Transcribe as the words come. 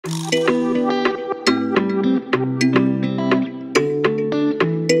What's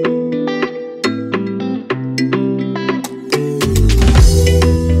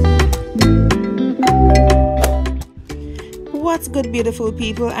good, beautiful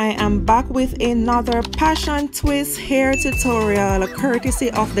people? I am back with another passion twist hair tutorial courtesy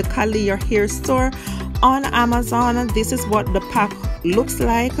of the Callia hair store on Amazon. This is what the pack looks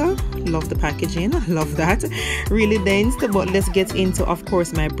like. Love the packaging, love that, really dense. But let's get into, of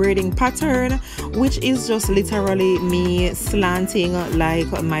course, my braiding pattern, which is just literally me slanting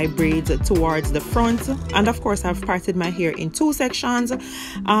like my braids towards the front. And of course, I've parted my hair in two sections,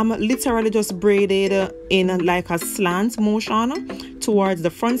 literally just braided in like a slant motion towards the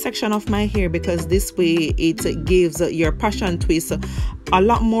front section of my hair, because this way it gives your passion twist a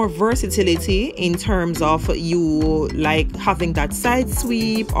lot more versatility in terms of you like having that side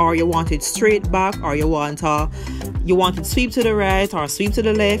sweep, or you want it straight back, or you want it sweep to the right or sweep to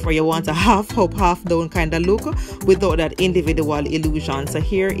the left, or you want a half up half down kind of look without that individual illusion. So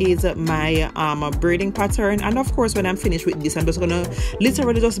here is my braiding pattern, and of course when I'm finished with this, I'm just gonna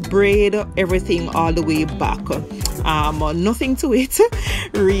literally just braid everything all the way back. Nothing to it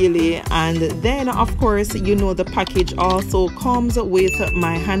really. And then of course, you know, the package also comes with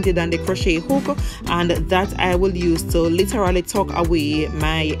my handy dandy crochet hook, and that I will use to literally tuck away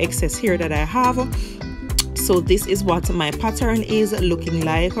my excess hair that I have. So this is what my pattern is looking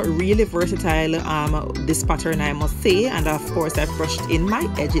like. Really versatile, this pattern, I must say. And of course I've brushed in my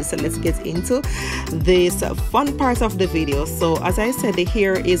edges. So let's get into this fun part of the video. So as I said, the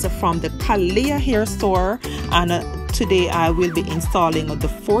hair is from the Callia hair store, and today I will be installing the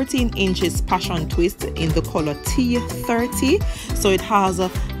 14 inches passion twist in the color T30. So it has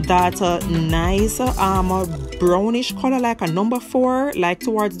that nice brownish color, like a number 4, like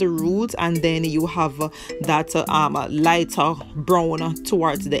towards the root, and then you have that lighter brown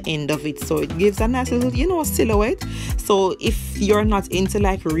towards the end of it. So it gives a nice little, you know, silhouette. So if you're not into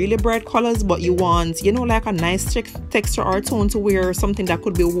like really bright colors, but you want, you know, like a nice texture or tone to wear something that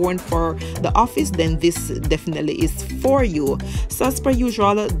could be worn for the office, then this definitely is for you. So as per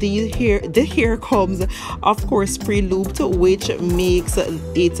usual, the hair comes of course pre-looped, which makes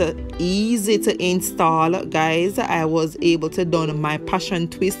it easy to install. Guys, I was able to do my passion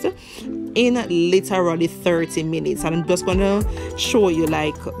twist in literally 30 minutes, and I'm just gonna show you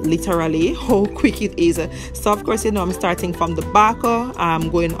like literally how quick it is. So of course, you know, I'm starting from the back, I'm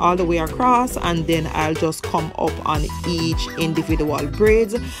going all the way across, and then I'll just come up on each individual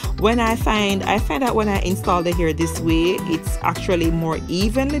braids. When I find that when I install the hair this way, it's actually more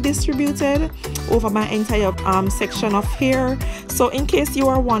evenly distributed over my entire section of hair. So in case you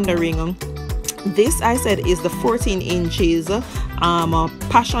are wondering, this I said is the 14 inches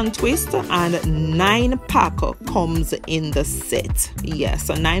passion twist, and 9 pack comes in the set. Yes,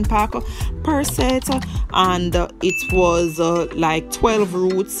 so 9 pack per set, and it was like 12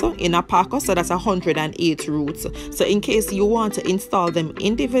 roots in a pack, so that's 108 roots. So in case you want to install them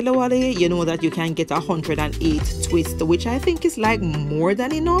individually, you know that you can get 108 twists, which I think is like more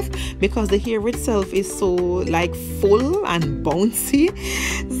than enough, because the hair itself is so like full and bouncy.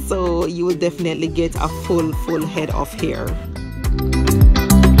 So you will definitely get a full head of hair.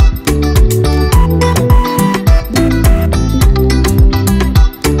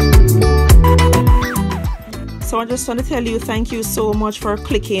 So I just want to tell you, thank you so much for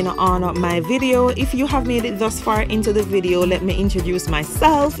clicking on my video. If you have made it thus far into the video, let me introduce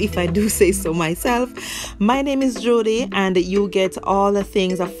myself, if I do say so myself. My name is Jodi, and you get all the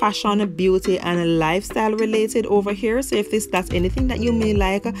things of fashion, beauty, and lifestyle related over here. So if that's anything that you may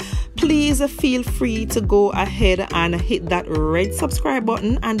like, please feel free to go ahead and hit that red subscribe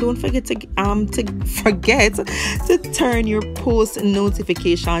button, and don't forget to turn your post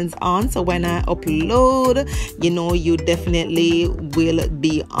notifications on, so when I upload, you know, you definitely will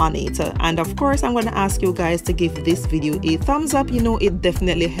be on it. And of course, I'm going to ask you guys to give this video a thumbs up. You know, it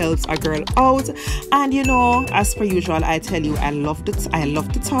definitely helps a girl out. And you know, as per usual, I tell you, I love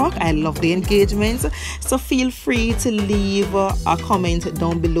to talk, I love the engagement. So feel free to leave a comment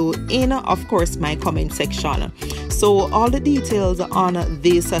down below in, of course, my comment section. So all the details on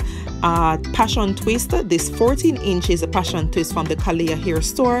this passion twist, this 14 inches passion twist from the Callia hair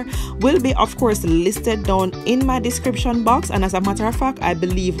store, will be of course listed down in my description box. And as a matter of fact, I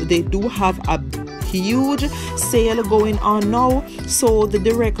believe they do have a huge sale going on now, so the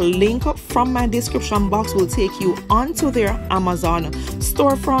direct link from my description box will take you onto their Amazon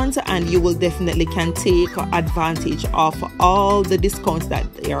storefront, and you will definitely can take advantage of all the discounts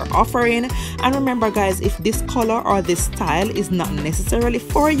that they are offering. And remember guys, if this color or this style is not necessarily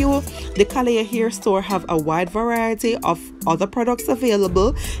for you, the Callia hair store have a wide variety of other products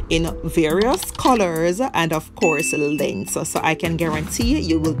available in various colors and of course lengths, so I can guarantee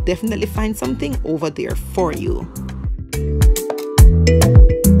you will definitely find something over there for you.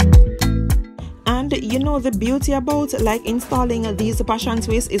 And you know, the beauty about like installing these passion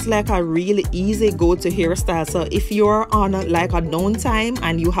twists is like a really easy go-to hairstyle. So if you're on like a downtime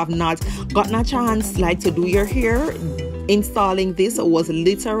and you have not gotten a chance like to do your hair, installing this was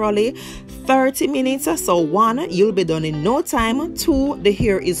literally 30 minutes. So 1, you'll be done in no time. 2, the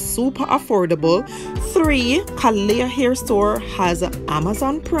hair is super affordable. 3, Callia hair store has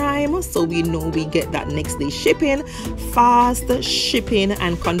Amazon Prime, so we know we get that next day shipping, fast shipping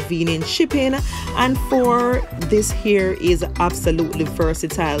and convenient shipping. And 4, this hair is absolutely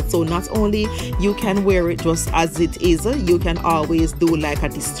versatile, so not only you can wear it just as it is, you can always do like a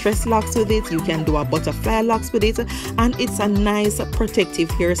distress locks with it, you can do a butterfly locks with it, and it's a nice protective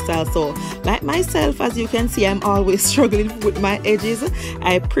hairstyle. So like myself, as you can see, I'm always struggling with my edges.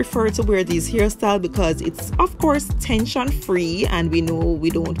 I prefer to wear this hairstyle because it's of course tension free, and we know we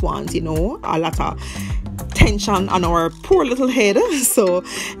don't want, you know, a lot of tension on our poor little head. So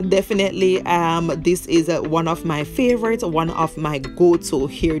definitely this is one of my favorites, one of my go-to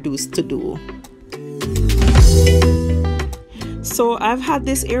hairdos to do. So I've had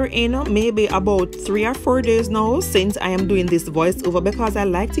this hair in maybe about 3 or 4 days now since I am doing this voiceover, because I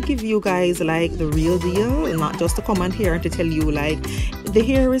like to give you guys like the real deal, not just to come on here and to tell you like the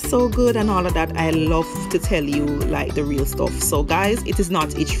hair is so good and all of that. I love to tell you like the real stuff. So guys, it is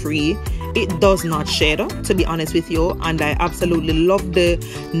not itch free, it does not shed, to be honest with you, and I absolutely love the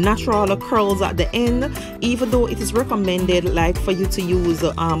natural curls at the end, even though it is recommended like for you to use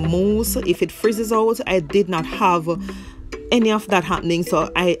mousse if it freezes out. I did not have any of that happening,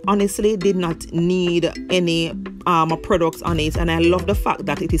 so I honestly did not need any products on it. And I love the fact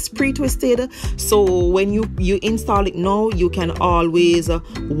that it is pre-twisted, so when you install it now, you can always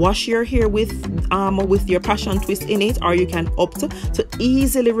wash your hair with your passion twist in it, or you can opt to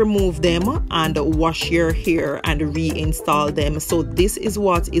easily remove them and wash your hair and reinstall them. So this is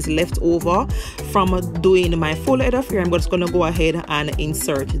what is left over from doing my full head of hair. I'm just gonna go ahead and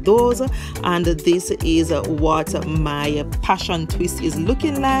insert those, and this is what my passion twist is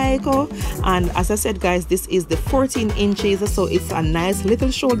looking like. And as I said guys, this is the 14 inches, so it's a nice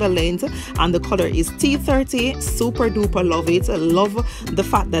little shoulder length, and the color is T30. Super duper love it. Love the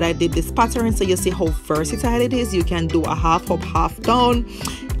fact that I did this pattern, so you see how versatile it is. You can do a half up, half down.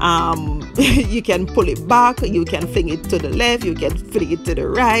 You can pull it back, you can fling it to the left, you can fling it to the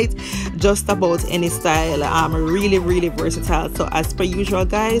right, just about any style. Really versatile. So as per usual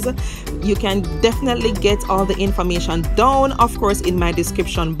guys, you can definitely get all the information down, of course, in my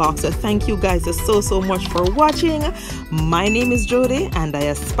description box. So thank you guys so much for watching. My name is Jodi, and I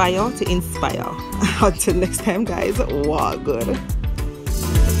aspire to inspire. Until next time guys, walk good.